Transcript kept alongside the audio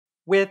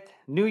With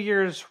New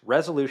Year's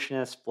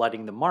resolutions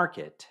flooding the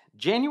market,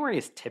 January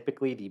is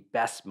typically the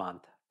best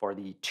month for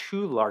the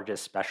two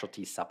largest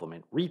specialty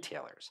supplement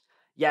retailers.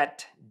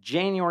 Yet,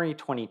 January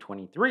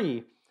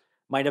 2023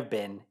 might have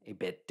been a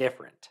bit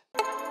different.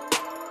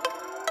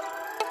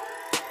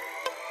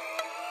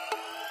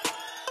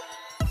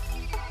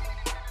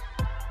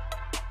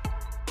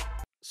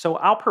 So,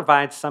 I'll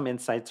provide some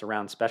insights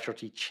around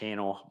specialty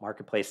channel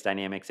marketplace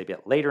dynamics a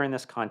bit later in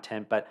this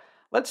content, but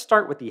let's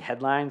start with the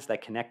headlines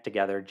that connect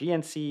together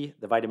GNC,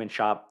 the Vitamin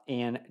Shop,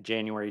 and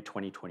January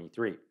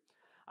 2023.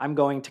 I'm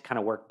going to kind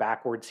of work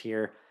backwards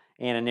here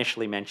and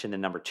initially mention the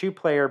number two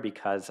player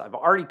because I've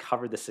already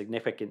covered the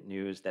significant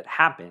news that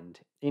happened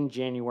in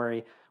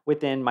January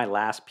within my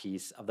last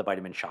piece of the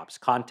Vitamin Shop's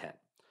content.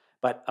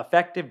 But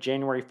effective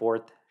January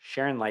 4th,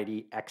 Sharon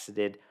Leite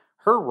exited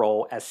her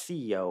role as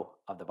CEO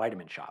of the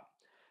Vitamin Shop.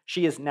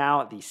 She is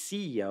now the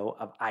CEO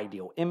of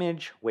Ideal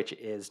Image, which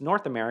is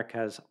North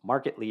America's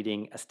market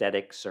leading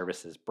aesthetic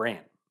services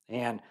brand.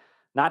 And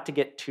not to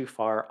get too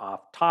far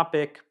off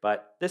topic,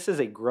 but this is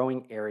a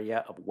growing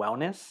area of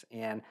wellness,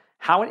 and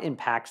how it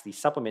impacts the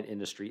supplement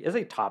industry is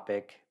a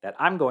topic that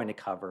I'm going to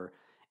cover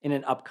in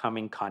an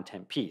upcoming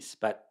content piece,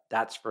 but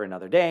that's for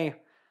another day.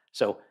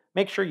 So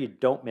make sure you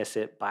don't miss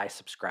it by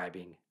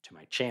subscribing to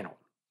my channel.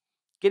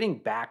 Getting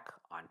back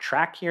on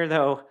track here,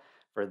 though,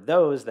 for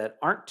those that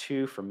aren't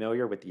too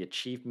familiar with the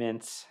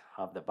achievements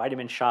of the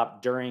Vitamin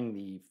Shop during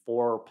the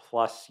 4+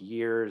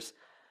 years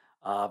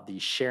of the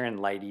Sharon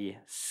Leite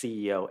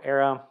CEO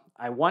era,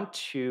 I want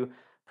to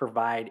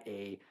provide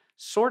a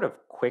sort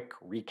of quick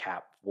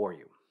recap for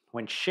you.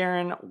 When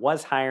Sharon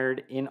was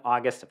hired in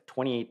August of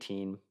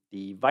 2018,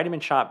 the Vitamin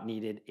Shop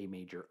needed a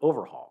major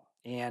overhaul.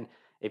 And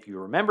if you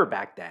remember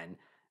back then,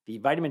 the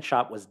Vitamin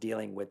Shop was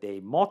dealing with a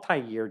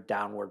multi-year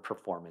downward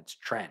performance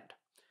trend.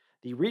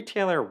 The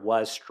retailer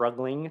was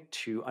struggling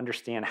to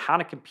understand how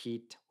to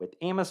compete with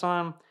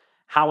Amazon,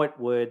 how it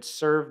would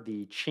serve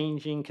the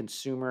changing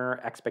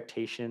consumer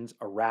expectations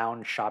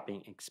around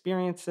shopping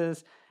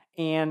experiences,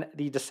 and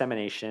the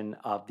dissemination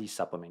of the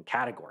supplement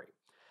category.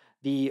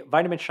 The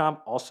Vitamin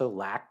Shop also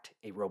lacked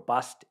a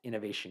robust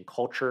innovation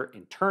culture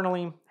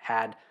internally,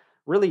 had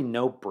really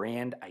no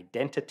brand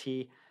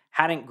identity,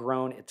 hadn't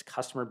grown its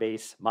customer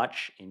base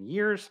much in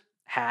years,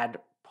 had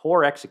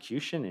poor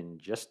execution in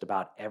just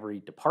about every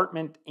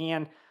department,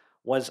 and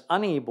was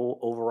unable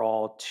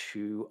overall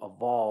to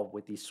evolve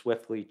with the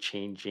swiftly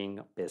changing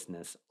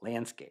business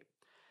landscape.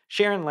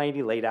 Sharon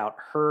Leite laid out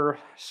her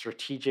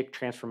strategic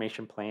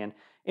transformation plan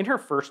in her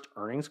first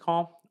earnings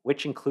call,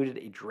 which included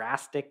a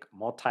drastic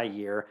multi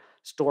year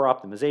store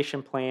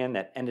optimization plan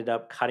that ended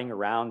up cutting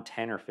around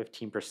 10 or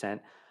 15%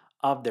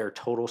 of their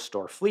total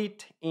store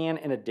fleet and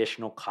an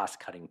additional cost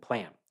cutting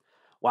plan.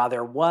 While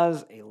there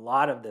was a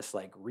lot of this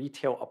like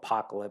retail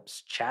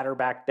apocalypse chatter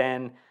back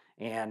then,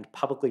 and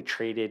publicly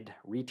traded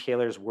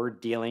retailers were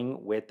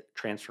dealing with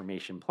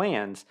transformation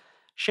plans,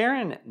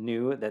 Sharon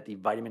knew that the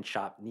Vitamin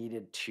Shop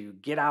needed to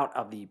get out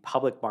of the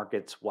public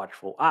market's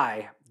watchful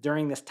eye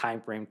during this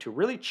time frame to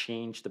really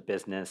change the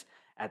business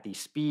at the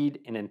speed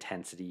and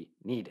intensity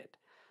needed.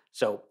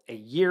 So, a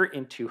year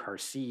into her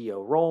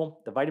CEO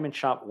role, the Vitamin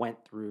Shop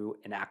went through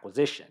an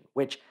acquisition,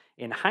 which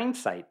in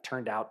hindsight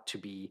turned out to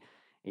be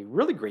a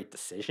really great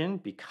decision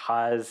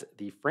because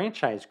the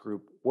franchise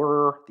group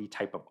were the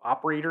type of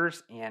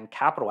operators and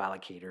capital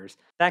allocators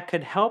that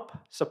could help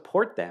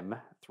support them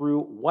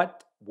through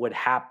what would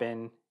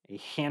happen a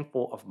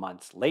handful of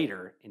months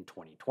later in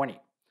 2020.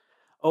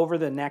 Over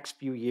the next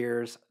few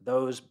years,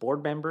 those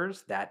board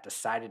members that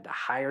decided to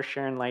hire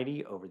Sharon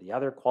Leite over the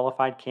other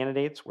qualified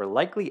candidates were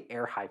likely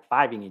air high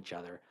fiving each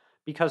other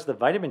because the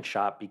Vitamin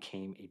Shop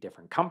became a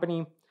different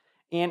company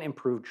and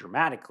improved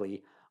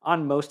dramatically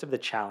on most of the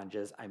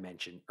challenges I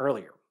mentioned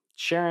earlier.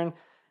 Sharon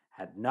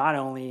had not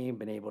only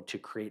been able to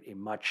create a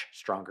much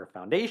stronger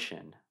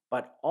foundation,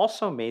 but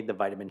also made the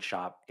Vitamin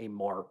Shop a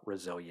more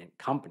resilient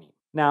company.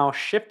 Now,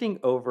 shifting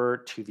over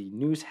to the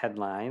news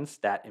headlines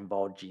that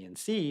involved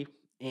GNC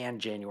and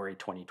January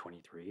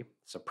 2023,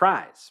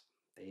 surprise,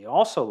 they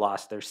also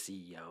lost their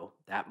CEO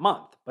that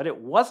month, but it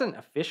wasn't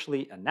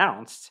officially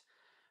announced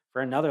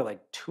for another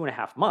like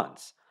 2.5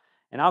 months.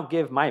 And I'll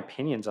give my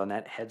opinions on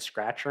that head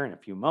scratcher in a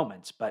few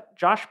moments. But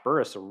Josh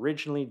Burris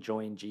originally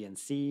joined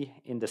GNC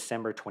in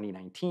December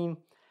 2019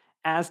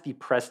 as the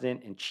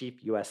president and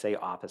chief USA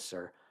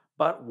officer,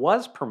 but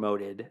was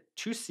promoted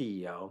to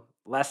CEO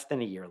less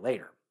than a year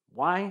later.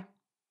 Why?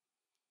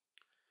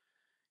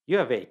 You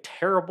have a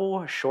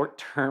terrible short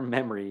term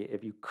memory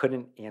if you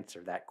couldn't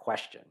answer that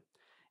question.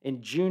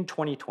 In June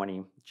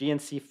 2020,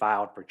 GNC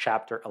filed for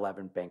Chapter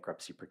 11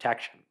 bankruptcy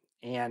protection.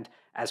 And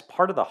as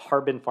part of the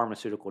Harbin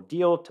Pharmaceutical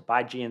deal to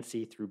buy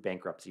GNC through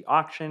bankruptcy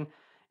auction,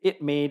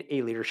 it made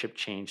a leadership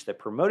change that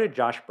promoted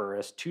Josh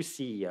Burris to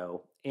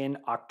CEO in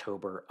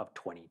October of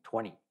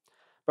 2020.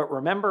 But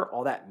remember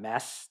all that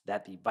mess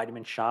that the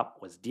Vitamin Shop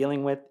was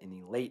dealing with in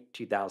the late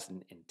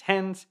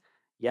 2010s?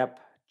 Yep,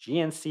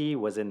 GNC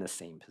was in the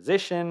same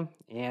position,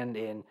 and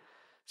in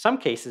some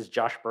cases,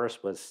 Josh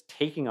Burris was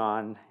taking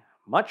on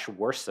much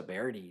worse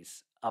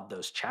severities of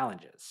those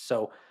challenges.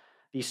 So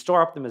The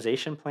store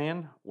optimization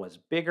plan was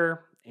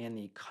bigger and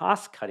the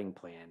cost cutting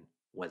plan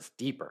was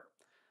deeper.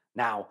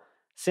 Now,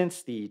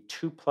 since the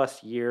 2+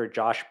 year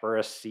Josh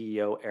Burris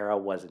CEO era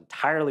was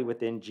entirely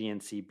within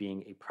GNC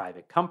being a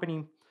private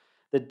company,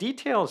 the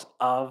details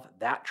of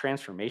that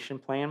transformation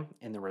plan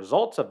and the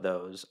results of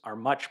those are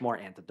much more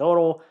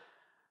anecdotal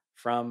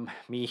from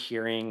me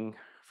hearing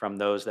from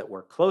those that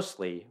work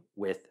closely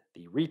with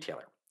the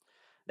retailer.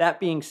 That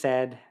being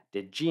said,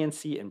 did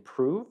GNC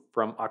improve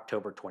from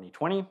October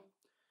 2020?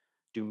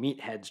 Do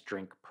meatheads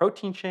drink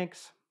protein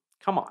shakes?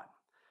 Come on.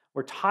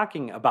 We're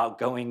talking about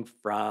going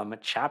from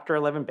Chapter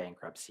 11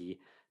 bankruptcy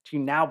to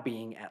now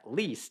being at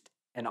least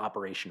an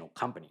operational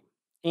company.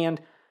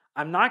 And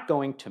I'm not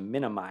going to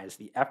minimize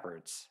the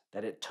efforts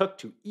that it took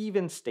to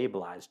even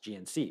stabilize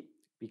GNC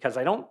because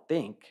I don't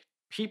think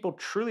people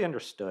truly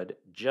understood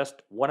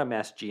just what a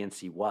mess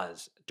GNC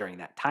was during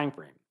that time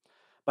frame.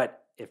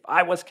 But if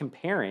I was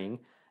comparing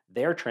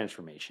their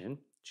transformation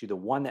to the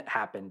one that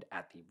happened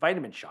at the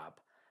Vitamin Shop,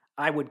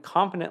 I would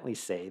confidently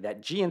say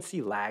that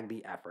GNC lagged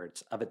the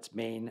efforts of its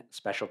main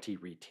specialty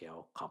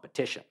retail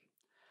competition.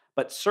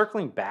 But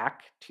circling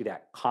back to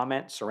that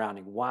comment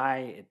surrounding why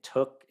it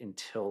took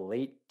until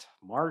late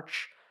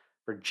March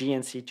for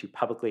GNC to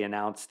publicly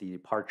announce the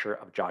departure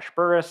of Josh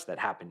Burris that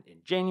happened in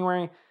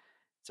January,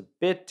 it's a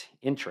bit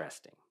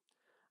interesting.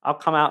 I'll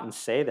come out and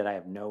say that I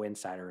have no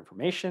insider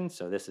information,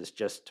 so this is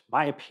just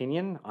my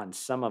opinion on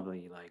some of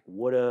the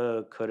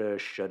woulda, coulda,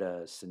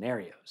 shoulda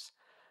scenarios.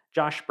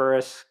 Josh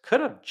Burris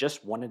could have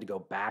just wanted to go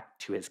back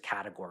to his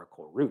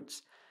categorical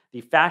roots.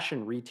 The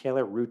fashion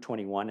retailer Rue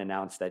 21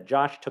 announced that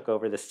Josh took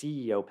over the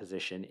CEO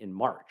position in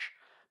March.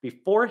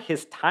 Before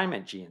his time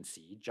at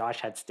GNC, Josh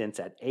had stints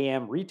at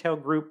AM Retail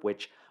Group,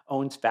 which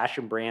owns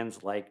fashion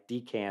brands like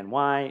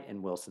DKNY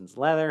and Wilson's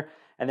Leather,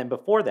 and then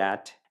before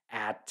that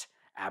at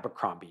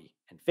Abercrombie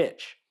and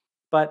Fitch.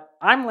 But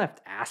I'm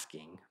left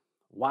asking,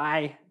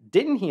 why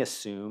didn't he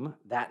assume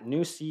that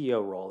new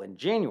CEO role in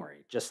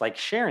January, just like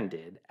Sharon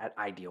did at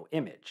Ideal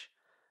Image?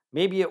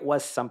 Maybe it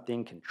was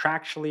something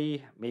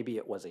contractually, maybe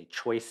it was a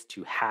choice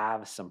to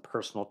have some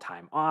personal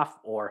time off,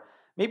 or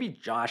maybe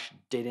Josh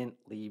didn't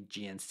leave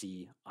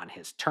GNC on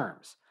his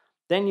terms.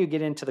 Then you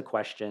get into the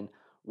question,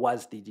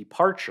 was the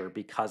departure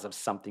because of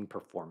something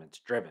performance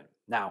driven?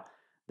 Now,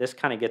 this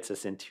kind of gets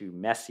us into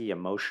messy,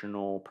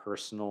 emotional,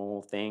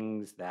 personal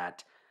things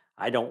that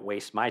I don't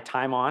waste my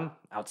time on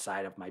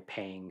outside of my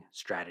paying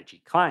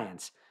strategy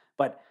clients.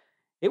 But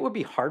it would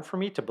be hard for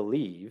me to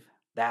believe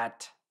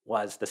that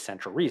was the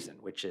central reason,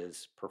 which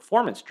is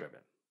performance driven.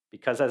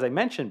 Because as I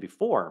mentioned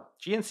before,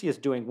 GNC is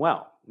doing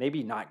well,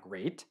 maybe not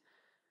great,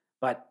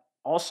 but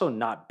also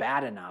not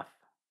bad enough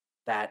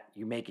that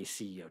you make a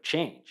CEO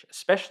change,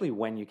 especially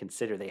when you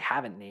consider they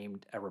haven't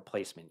named a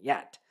replacement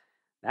yet.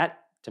 That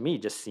to me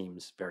just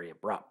seems very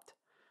abrupt.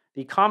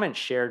 The comment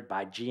shared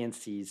by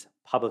GNC's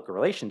public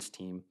relations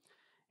team,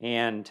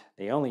 and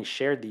they only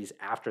shared these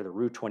after the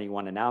Rue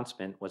 21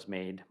 announcement was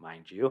made,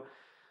 mind you,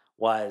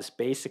 was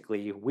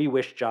basically, we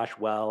wish Josh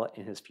well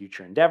in his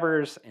future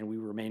endeavors, and we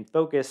remain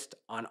focused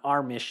on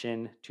our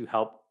mission to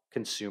help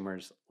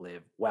consumers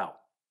live well.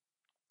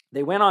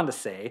 They went on to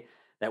say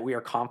that we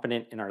are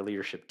confident in our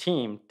leadership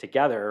team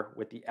together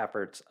with the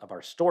efforts of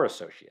our store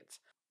associates,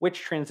 which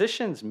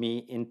transitions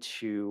me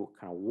into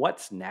kind of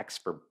what's next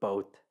for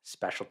both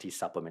specialty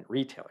supplement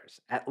retailers.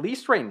 At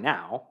least right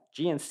now,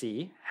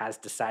 GNC has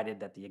decided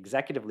that the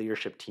executive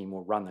leadership team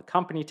will run the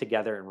company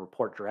together and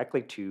report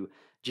directly to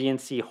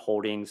GNC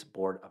Holdings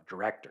Board of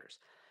Directors.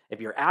 If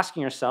you're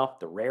asking yourself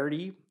the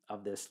rarity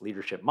of this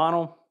leadership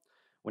model,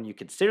 when you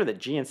consider that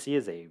GNC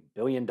is a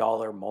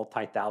billion-dollar,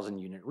 multi-thousand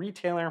unit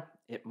retailer,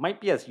 it might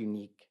be as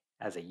unique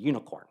as a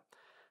unicorn.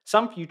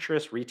 Some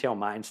futurist retail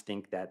minds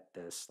think that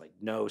this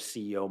no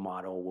CEO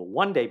model will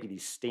one day be the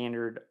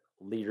standard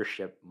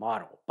leadership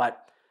model,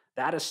 but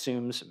that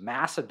assumes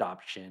mass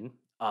adoption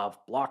of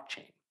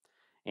blockchain,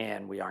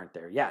 and we aren't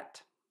there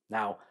yet.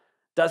 Now,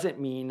 does it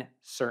mean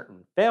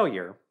certain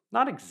failure?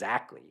 Not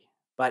exactly,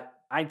 but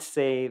I'd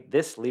say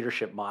this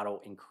leadership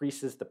model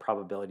increases the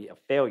probability of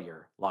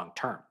failure long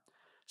term.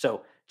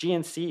 So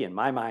GNC, in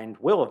my mind,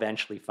 will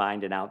eventually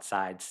find an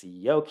outside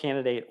CEO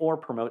candidate or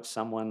promote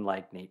someone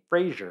like Nate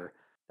Frazier.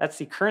 That's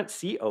the current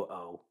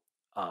COO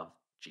of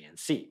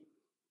GNC.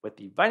 With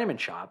the Vitamin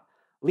Shop,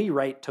 Lee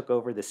Wright took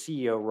over the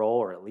CEO role,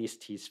 or at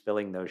least he's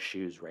filling those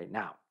shoes right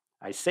now.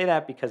 I say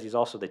that because he's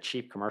also the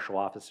chief commercial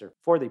officer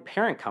for the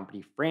parent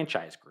company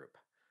Franchise Group.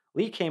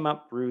 Lee came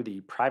up through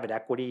the private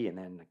equity and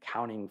then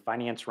accounting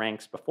finance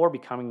ranks before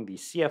becoming the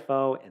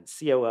CFO and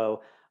COO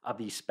of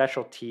the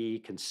specialty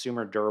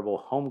consumer durable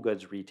home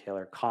goods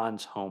retailer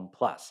Conn's Home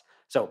Plus.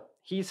 So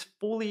he's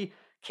fully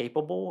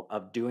capable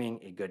of doing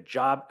a good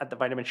job at the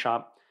Vitamin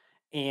Shop.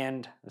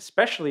 And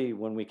especially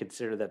when we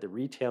consider that the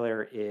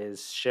retailer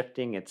is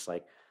shifting its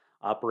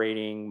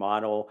operating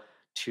model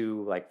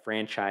to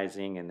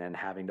franchising and then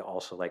having to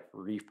also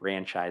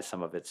refranchise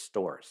some of its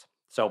stores.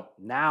 So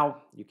now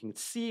you can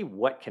see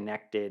what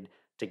connected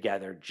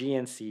together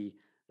GNC,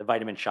 the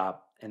Vitamin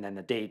Shop, and then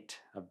the date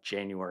of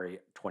January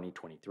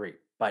 2023.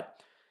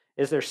 But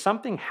Is there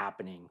something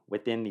happening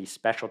within the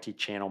specialty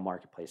channel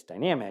marketplace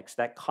dynamics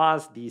that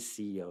caused these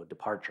CEO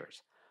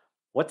departures?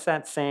 What's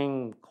that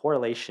saying?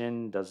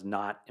 Correlation does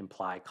not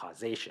imply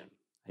causation.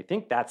 I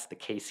think that's the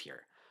case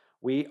here.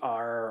 We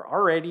are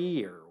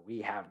already, or we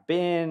have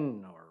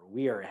been, or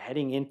we are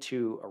heading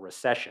into a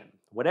recession.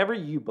 Whatever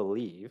you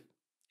believe,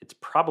 it's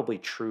probably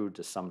true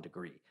to some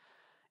degree.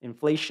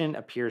 Inflation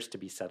appears to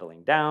be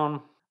settling down,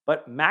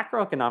 but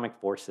macroeconomic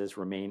forces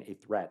remain a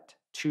threat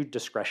to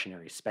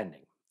discretionary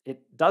spending.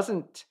 It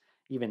doesn't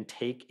even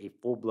take a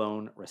full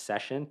blown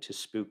recession to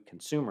spook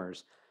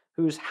consumers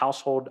whose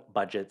household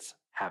budgets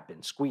have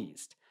been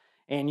squeezed.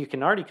 And you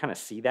can already kind of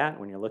see that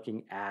when you're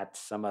looking at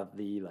some of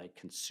the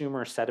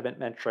consumer sentiment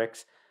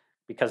metrics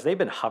because they've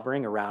been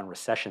hovering around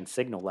recession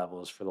signal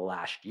levels for the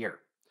last year.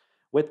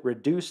 With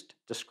reduced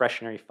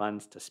discretionary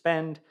funds to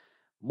spend,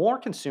 more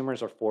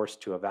consumers are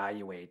forced to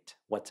evaluate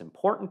what's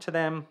important to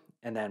them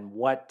and then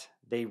what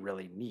they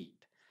really need.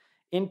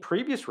 In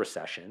previous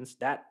recessions,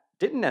 that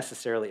didn't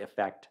necessarily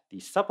affect the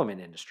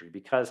supplement industry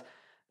because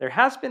there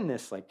has been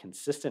this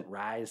consistent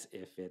rise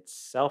if it's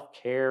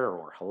self-care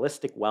or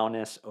holistic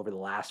wellness over the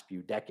last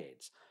few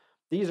decades.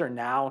 These are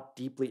now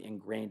deeply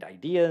ingrained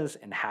ideas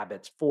and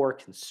habits for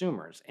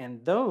consumers,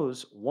 and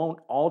those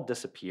won't all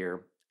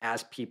disappear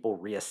as people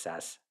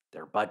reassess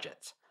their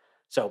budgets.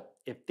 So,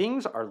 if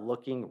things are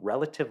looking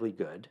relatively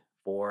good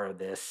for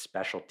this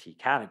specialty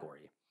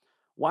category,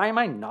 why am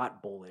I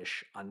not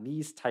bullish on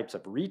these types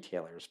of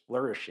retailers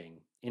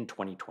flourishing in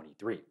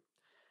 2023?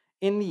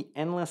 In the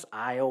endless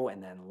aisle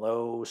and then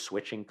low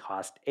switching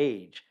cost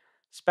age,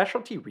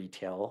 specialty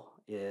retail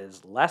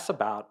is less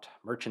about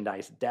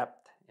merchandise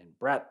depth and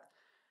breadth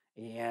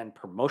and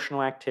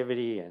promotional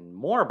activity and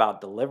more about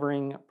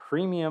delivering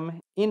premium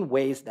in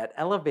ways that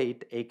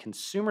elevate a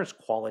consumer's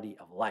quality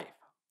of life.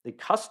 The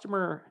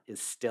customer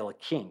is still a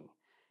king,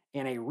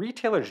 and a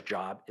retailer's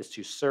job is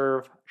to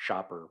serve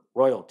shopper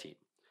royalty.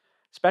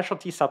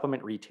 Specialty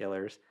supplement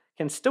retailers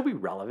can still be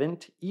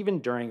relevant even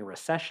during a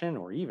recession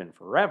or even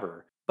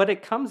forever, but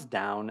it comes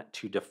down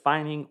to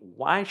defining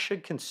why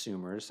should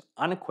consumers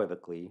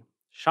unequivocally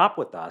shop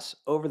with us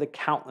over the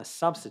countless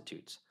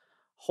substitutes,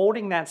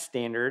 holding that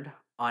standard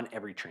on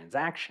every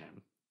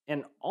transaction,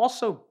 and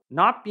also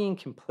not being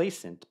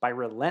complacent by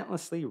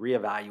relentlessly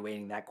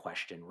reevaluating that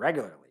question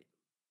regularly.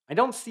 I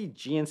don't see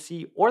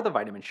GNC or the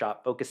Vitamin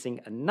Shop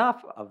focusing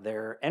enough of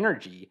their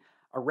energy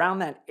around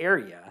that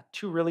area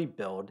to really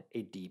build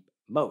a deep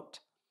moat.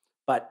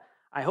 But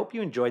I hope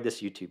you enjoyed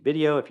this YouTube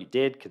video. If you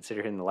did,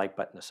 consider hitting the like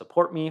button to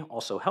support me.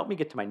 Also, help me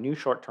get to my new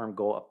short-term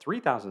goal of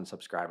 3,000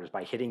 subscribers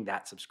by hitting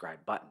that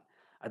subscribe button.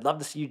 I'd love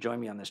to see you join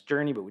me on this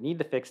journey, but we need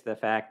to fix the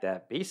fact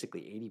that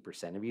basically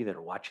 80% of you that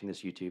are watching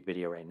this YouTube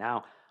video right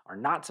now are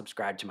not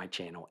subscribed to my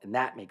channel, and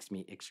that makes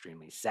me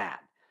extremely sad.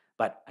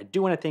 But I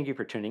do want to thank you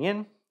for tuning in,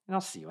 and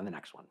I'll see you in the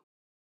next one.